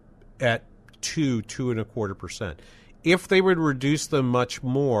now at 2.25%. If they would reduce them much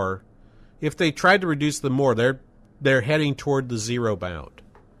more, if they tried to reduce them more, they're heading toward the zero bound.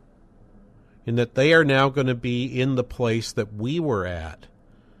 In that they are now going to be in the place that we were at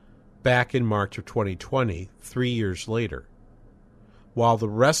back in March of 2020, 3 years later. While the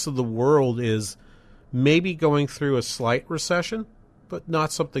rest of the world is maybe going through a slight recession, but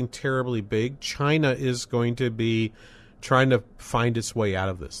not something terribly big, China is going to be trying to find its way out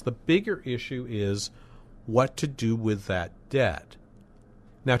of this. The bigger issue is what to do with that debt.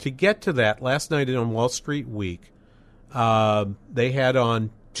 Now, to get to that, last night on Wall Street Week, they had on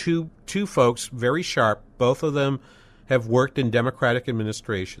two folks, very sharp. Both of them have worked in Democratic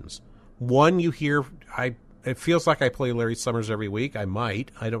administrations. One, you hear, it feels like I play Larry Summers every week. I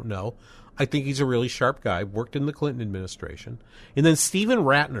don't know. I think he's a really sharp guy, worked in the Clinton administration. And then Stephen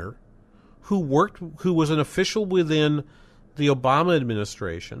Ratner, who was an official within the Obama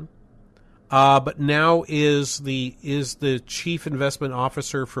administration, but now is the chief investment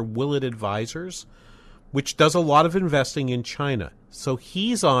officer for Willett Advisors. which does a lot of investing in China. So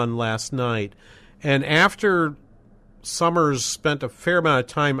he's on last night. And after Summers spent a fair amount of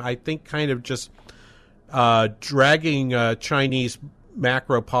time, I think, kind of just dragging Chinese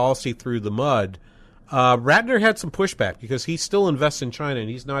macro policy through the mud, Ratner had some pushback because he still invests in China, and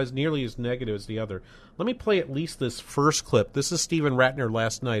he's not nearly as negative as the other. Let me play at least this first clip. This is Stephen Ratner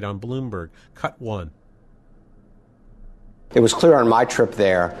last night on Bloomberg. Cut 1. It was clear on my trip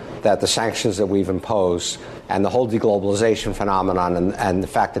there that the sanctions that we've imposed and the whole deglobalization phenomenon and the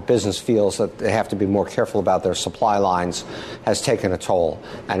fact that business feels that they have to be more careful about their supply lines has taken a toll,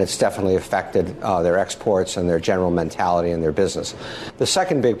 and it's definitely affected their exports and their general mentality in their business. The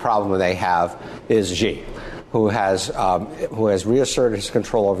second big problem they have is Xi, who has reasserted his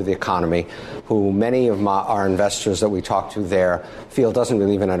control over the economy, who many of our investors that we talk to there feel doesn't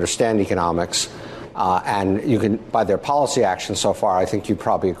really even understand economics. And you can, by their policy action so far, I think you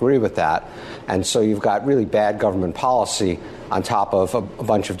probably agree with that. And so you've got really bad government policy on top of a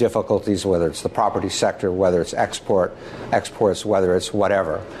bunch of difficulties, whether it's the property sector, whether it's exports, whether it's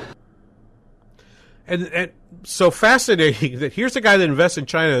whatever. And so fascinating that here's a guy that invests in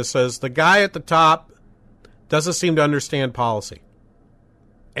China that says the guy at the top doesn't seem to understand policy.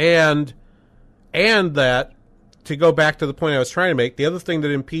 And that, to go back to the point I was trying to make, the other thing that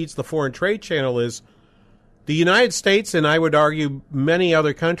impedes the foreign trade channel is the United States, and I would argue many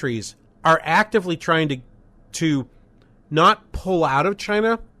other countries, are actively trying to not pull out of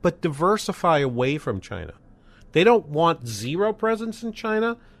China, but diversify away from China. They don't want zero presence in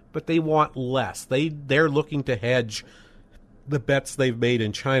China, but they want less. They're looking to hedge the bets they've made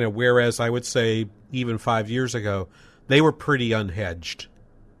in China, whereas I would say even 5 years ago, they were pretty unhedged.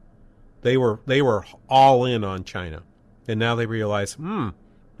 They were all in on China, and now they realize,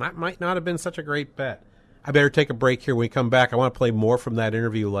 that might not have been such a great bet. I better take a break here. When we come back, I want to play more from that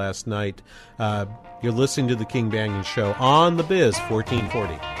interview last night. You're listening to The King Banaian Show on The Biz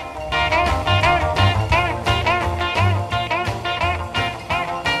 1440.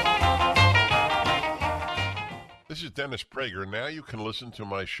 This is Dennis Prager. Now you can listen to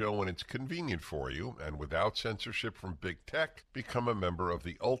my show when it's convenient for you and without censorship from big tech. Become a member of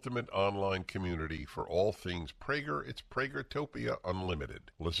the ultimate online community for all things Prager. It's Pragertopia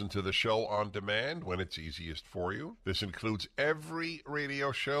Unlimited. Listen to the show on demand when it's easiest for you. This includes every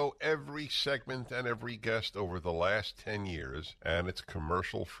radio show, every segment, and every guest over the last 10 years, and it's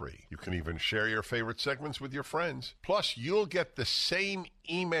commercial free. You can even share your favorite segments with your friends. Plus, you'll get the same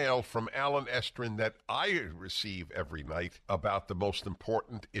email from Alan Estrin that I receive every night about the most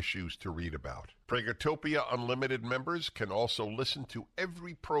important issues to read about. Pragertopia Unlimited members can also listen to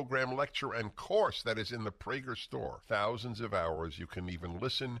every program, lecture, and course that is in the Prager store. Thousands of hours. You can even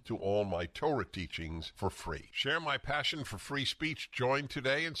listen to all my Torah teachings for free. Share my passion for free speech. Join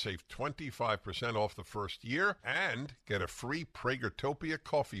today and save 25% off the first year and get a free Pragertopia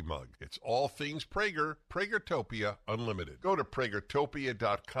coffee mug. It's all things Prager. Pragertopia Unlimited. Go to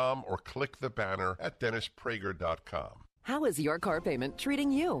Pragertopia.com or click the banner at DennisPrager.com. How is your car payment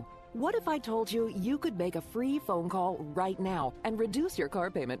treating you? What if I told you you could make a free phone call right now and reduce your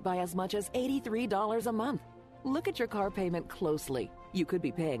car payment by as much as $83 a month? Look at your car payment closely. You could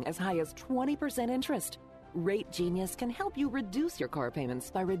be paying as high as 20% interest. Rate Genius can help you reduce your car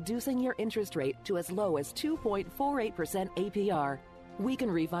payments by reducing your interest rate to as low as 2.48% APR. We can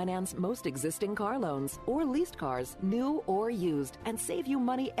refinance most existing car loans or leased cars, new or used, and save you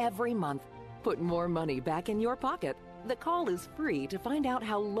money every month. Put more money back in your pocket. The call is free to find out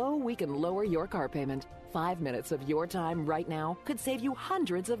how low we can lower your car payment. 5 minutes of your time right now could save you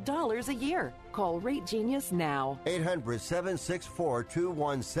hundreds of dollars a year. Call Rate Genius now.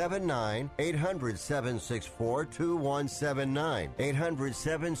 800-764-2179. 800-764-2179.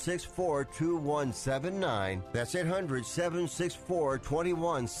 800-764-2179. That's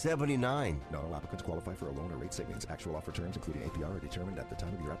 800-764-2179. Not all applicants qualify for a loan or rate savings. Actual offer terms, including APR, are determined at the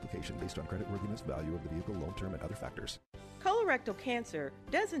time of your application based on creditworthiness, value of the vehicle, loan term, and other factors. Colorectal cancer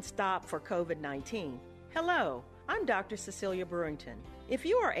doesn't stop for COVID-19. Hello, I'm Dr. Cecilia Brewington. If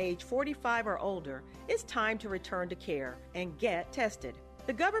you are age 45 or older, it's time to return to care and get tested.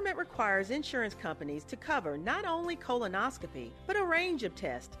 The government requires insurance companies to cover not only colonoscopy, but a range of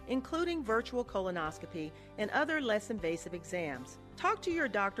tests, including virtual colonoscopy and other less invasive exams. Talk to your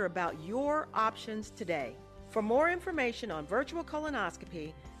doctor about your options today. For more information on virtual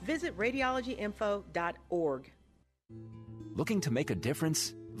colonoscopy, visit radiologyinfo.org. Looking to make a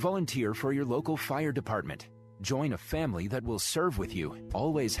difference? Volunteer for your local fire department. Join a family that will serve with you,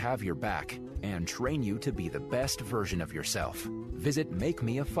 always have your back, and train you to be the best version of yourself. Visit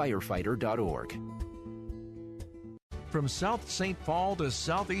MakeMeAFirefighter.org. from South St. Paul to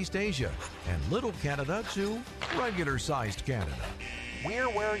Southeast Asia and Little Canada to regular-sized Canada. We're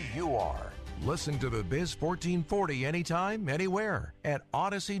where you are. Listen to the Biz 1440 anytime, anywhere at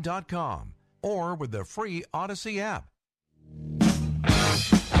Odyssey.com or with the free Odyssey app.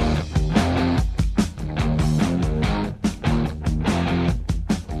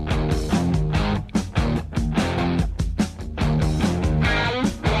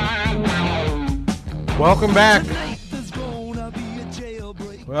 Welcome back.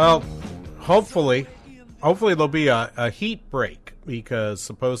 Well, hopefully there'll be a heat break because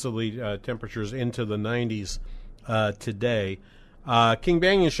supposedly temperatures into the 90s today. King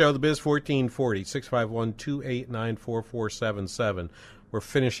Banyan Show, the Biz 1440, 651-289-4477. We're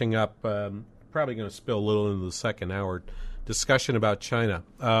finishing up, probably going to spill a little into the second hour, discussion about China.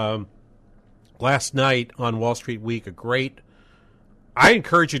 Last night on Wall Street Week, I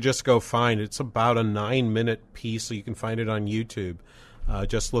encourage you just to go find it. It's about a 9-minute piece, so you can find it on YouTube.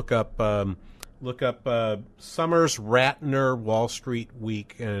 Just look up Summers Ratner Wall Street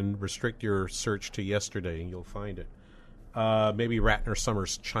Week and restrict your search to yesterday, and you'll find it. Maybe Ratner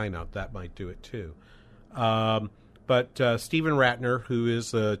Summers China, that might do it too. But Stephen Ratner, who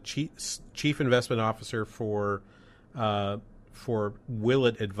is the chief investment officer for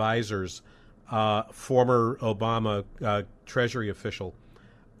Willett Advisors, former Obama Treasury official,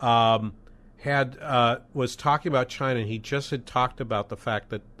 was talking about China, and he just had talked about the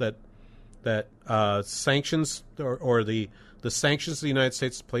fact that sanctions or the sanctions the United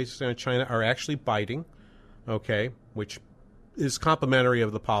States places on China are actually biting, okay, which is complementary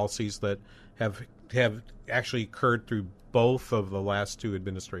of the policies that have actually occurred through both of the last two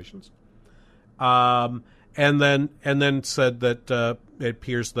administrations, and then said that it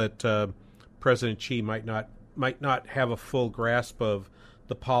appears that President Xi might not have a full grasp of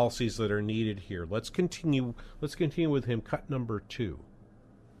the policies that are needed here. Let's continue with him. Cut number 2.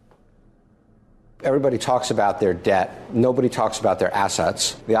 Everybody talks about their debt. Nobody talks about their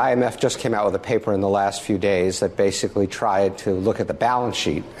assets. The IMF just came out with a paper in the last few days that basically tried to look at the balance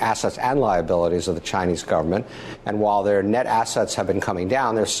sheet, assets and liabilities of the Chinese government. And while their net assets have been coming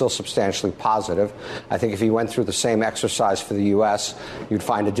down, they're still substantially positive. I think if you went through the same exercise for the U.S., you'd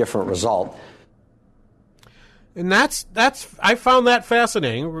find a different result. And that's I found that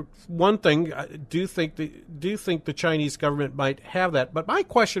fascinating. One thing, I do think the Chinese government might have that. But my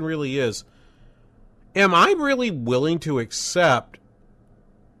question really is, am I really willing to accept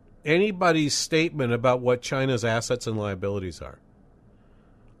anybody's statement about what China's assets and liabilities are?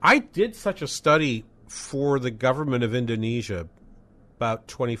 I did such a study for the government of Indonesia about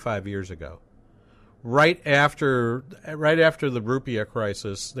 25 years ago. Right after the rupiah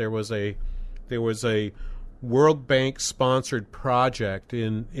crisis, there was a World Bank sponsored project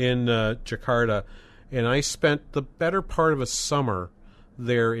in Jakarta, and I spent the better part of a summer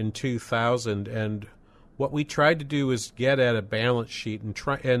there in 2000, and what we tried to do is get at a balance sheet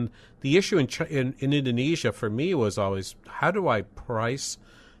and the issue in Indonesia for me was always how do I price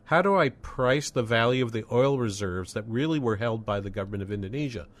the value of the oil reserves that really were held by the government of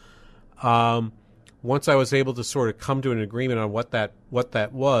Indonesia. Once I was able to sort of come to an agreement on what that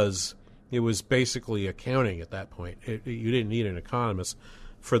was, it was basically accounting at that point. You didn't need an economist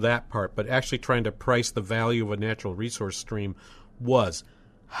for that part, but actually trying to price the value of a natural resource stream was,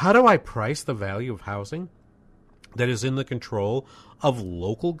 how do I price the value of housing that is in the control of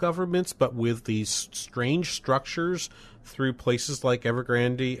local governments, but with these strange structures through places like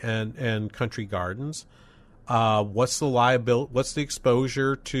Evergrande and Country Gardens? What's the liability? What's the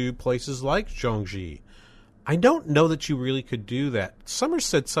exposure to places like Zhongji? I don't know that you really could do that. Summers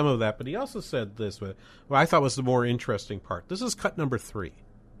said some of that, but he also said this, what I thought was the more interesting part. This is cut number 3.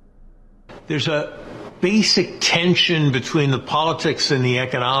 There's a basic tension between the politics and the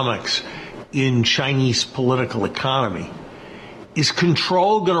economics in Chinese political economy. Is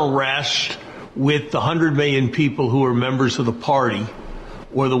control going to rest with the 100 million people who are members of the party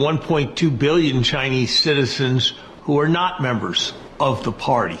or the 1.2 billion Chinese citizens who are not members of the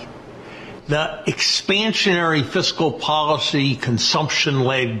party? The expansionary fiscal policy,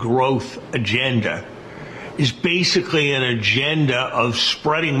 consumption-led growth agenda is basically an agenda of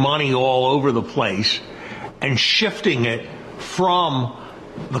spreading money all over the place and shifting it from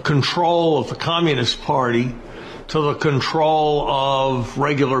the control of the Communist Party to the control of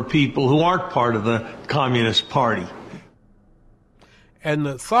regular people who aren't part of the Communist Party. And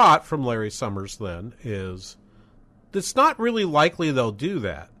the thought from Larry Summers then is, it's not really likely they'll do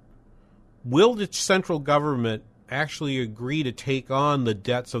that. Will the central government actually agree to take on the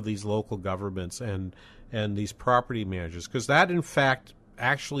debts of these local governments and these property managers? Because that, in fact,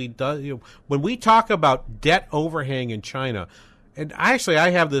 actually does. When we talk about debt overhang in China, and I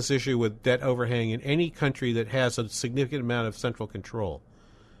have this issue with debt overhang in any country that has a significant amount of central control.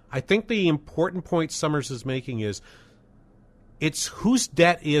 I think the important point Summers is making is it's whose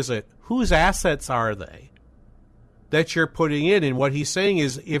debt is it? Whose assets are they that you're putting in? And what he's saying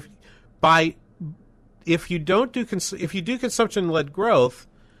is if you do consumption-led growth,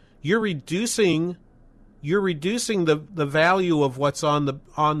 you're reducing the value of what's on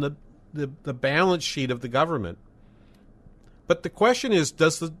the balance sheet of the government. But the question is,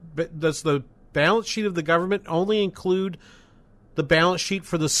 does the balance sheet of the government only include the balance sheet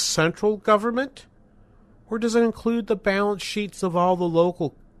for the central government, or does it include the balance sheets of all the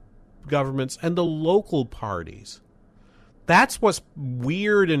local governments and the local parties? That's what's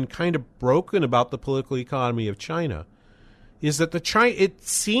weird and kind of broken about the political economy of China, is that it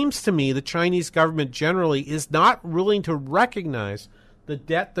seems to me the Chinese government generally is not willing to recognize the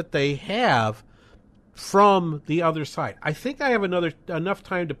debt that they have from the other side. I think I have enough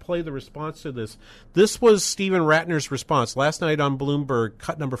time to play the response to this. This was Stephen Ratner's response last night on Bloomberg,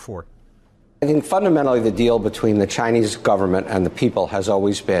 cut number 4. I think fundamentally the deal between the Chinese government and the people has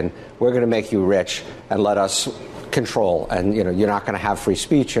always been, we're going to make you rich and let us control. And, you're not going to have free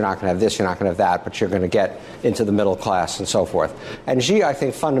speech, you're not going to have this, you're not going to have that, but you're going to get into the middle class and so forth. And Xi, I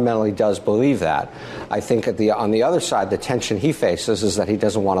think, fundamentally does believe that. I think on the other side, the tension he faces is that he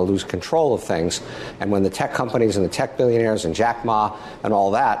doesn't want to lose control of things. And when the tech companies and the tech billionaires and Jack Ma and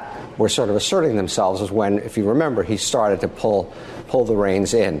all that were sort of asserting themselves is when, if you remember, he started to pull the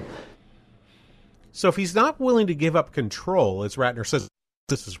reins in. So if he's not willing to give up control, as Ratner says,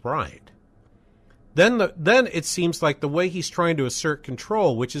 this is right, then it seems like the way he's trying to assert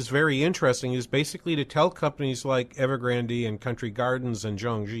control, which is very interesting, is basically to tell companies like Evergrande and Country Gardens and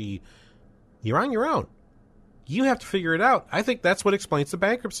Zhongji, you're on your own. You have to figure it out. I think that's what explains the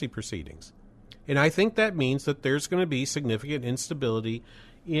bankruptcy proceedings. And I think that means that there's going to be significant instability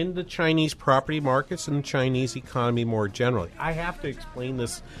in the Chinese property markets and the Chinese economy more generally. I have to explain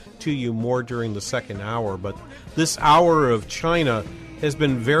this to you more during the second hour, but this hour of China has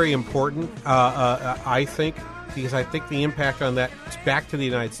been very important, I think, because I think the impact on that back to the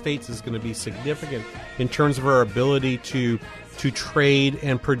United States is going to be significant in terms of our ability to trade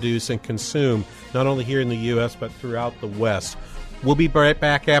and produce and consume, not only here in the U.S., but throughout the West. We'll be right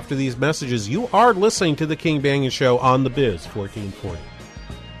back after these messages. You are listening to The King Banaian Show on The Biz 1440.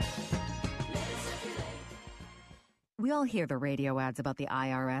 We all hear the radio ads about the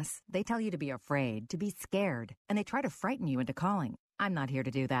IRS. They tell you to be afraid, to be scared, and they try to frighten you into calling. I'm not here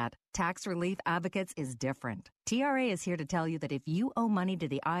to do that. Tax Relief Advocates is different. TRA is here to tell you that if you owe money to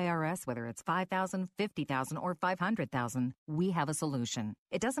the IRS, whether it's $5,000, $50,000, or $500,000, we have a solution.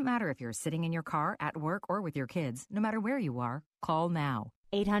 It doesn't matter if you're sitting in your car, at work, or with your kids. No matter where you are, call now.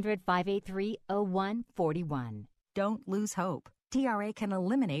 800-583-0141. Don't lose hope. TRA can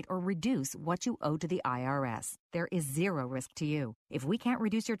eliminate or reduce what you owe to the IRS. There is zero risk to you. If we can't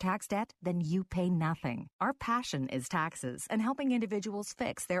reduce your tax debt, then you pay nothing. Our passion is taxes and helping individuals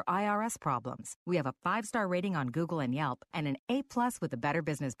fix their IRS problems. We have a 5-star rating on Google and Yelp and an A+ with the Better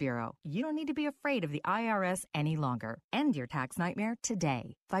Business Bureau. You don't need to be afraid of the IRS any longer. End your tax nightmare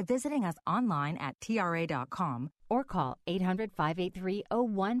today by visiting us online at TRA.com or call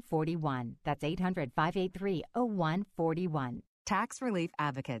 800-583-0141. That's 800-583-0141. Tax Relief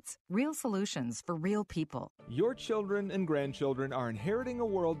Advocates. Real solutions for real people. Your children and grandchildren are inheriting a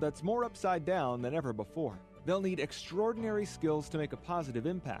world that's more upside down than ever before. They'll need extraordinary skills to make a positive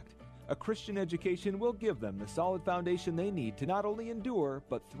impact. A Christian education will give them the solid foundation they need to not only endure,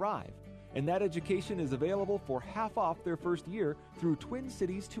 but thrive. And that education is available for half off their first year through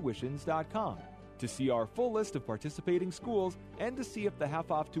TwinCitiesTuitions.com. To see our full list of participating schools and to see if the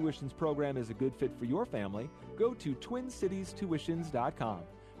half-off tuitions program is a good fit for your family, go to TwinCitiesTuitions.com.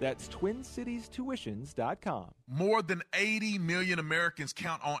 That's TwinCitiesTuitions.com. More than 80 million Americans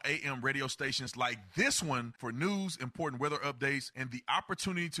count on AM radio stations like this one for news, important weather updates, and the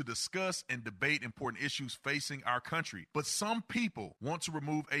opportunity to discuss and debate important issues facing our country. But some people want to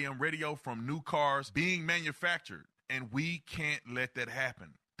remove AM radio from new cars being manufactured, and we can't let that happen.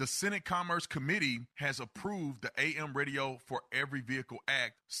 The Senate Commerce Committee has approved the AM Radio for Every Vehicle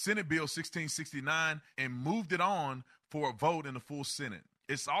Act, Senate Bill 1669, and moved it on for a vote in the full Senate.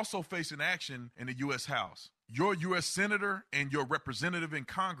 It's also facing action in the U.S. House. Your U.S. Senator and your representative in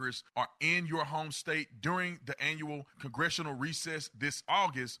Congress are in your home state during the annual congressional recess this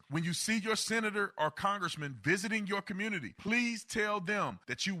August. When you see your senator or congressman visiting your community, please tell them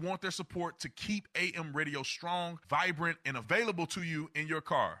that you want their support to keep AM radio strong, vibrant, and available to you in your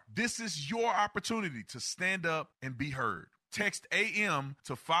car. This is your opportunity to stand up and be heard. Text AM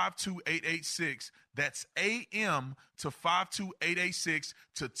to 52886. That's AM to 52886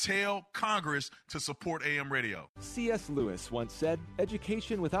 to tell Congress to support AM radio. C.S. Lewis once said,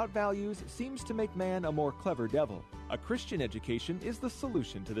 "Education without values seems to make man a more clever devil." A Christian education is the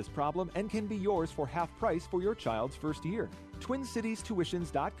solution to this problem and can be yours for half price for your child's first year.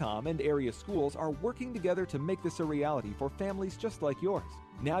 TwinCitiesTuitions.com and area schools are working together to make this a reality for families just like yours.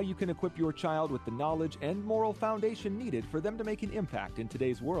 Now you can equip your child with the knowledge and moral foundation needed for them to make an impact in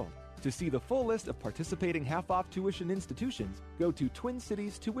today's world. To see the full list of participating half-off tuition institutions, go to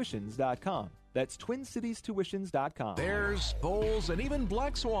TwinCitiesTuitions.com. That's TwinCitiesTuitions.com. Bears, Bulls, and even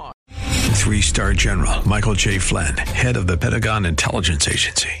Black Swan. 3-star General Michael J. Flynn, head of the Pentagon Intelligence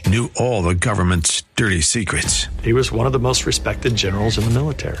Agency, knew all the government's dirty secrets. He was one of the most respected generals in the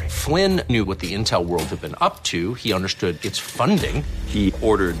military. Flynn knew what the intel world had been up to. He understood its funding. He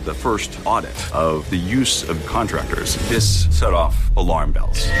ordered the first audit of the use of contractors. This set off alarm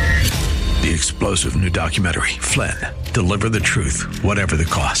bells. The explosive new documentary, Flynn, Deliver the Truth, Whatever the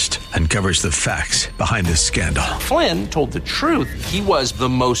Cost, uncovers the facts behind this scandal. Flynn told the truth. He was the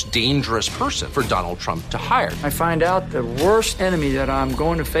most dangerous person for Donald Trump to hire. I find out the worst enemy that I'm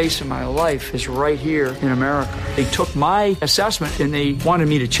going to face in my life is right here in America. They took my assessment and they wanted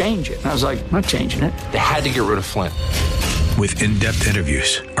me to change it. And I was like, I'm not changing it. They had to get rid of Flynn. With in-depth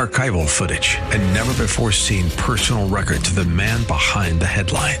interviews, archival footage, and never-before-seen personal records of the man behind the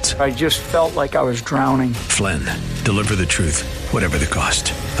headlines. I just felt like I was drowning. Flynn, Deliver the Truth, Whatever the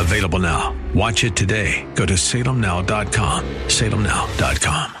Cost. Available now. Watch it today. Go to salemnow.com.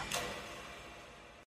 salemnow.com.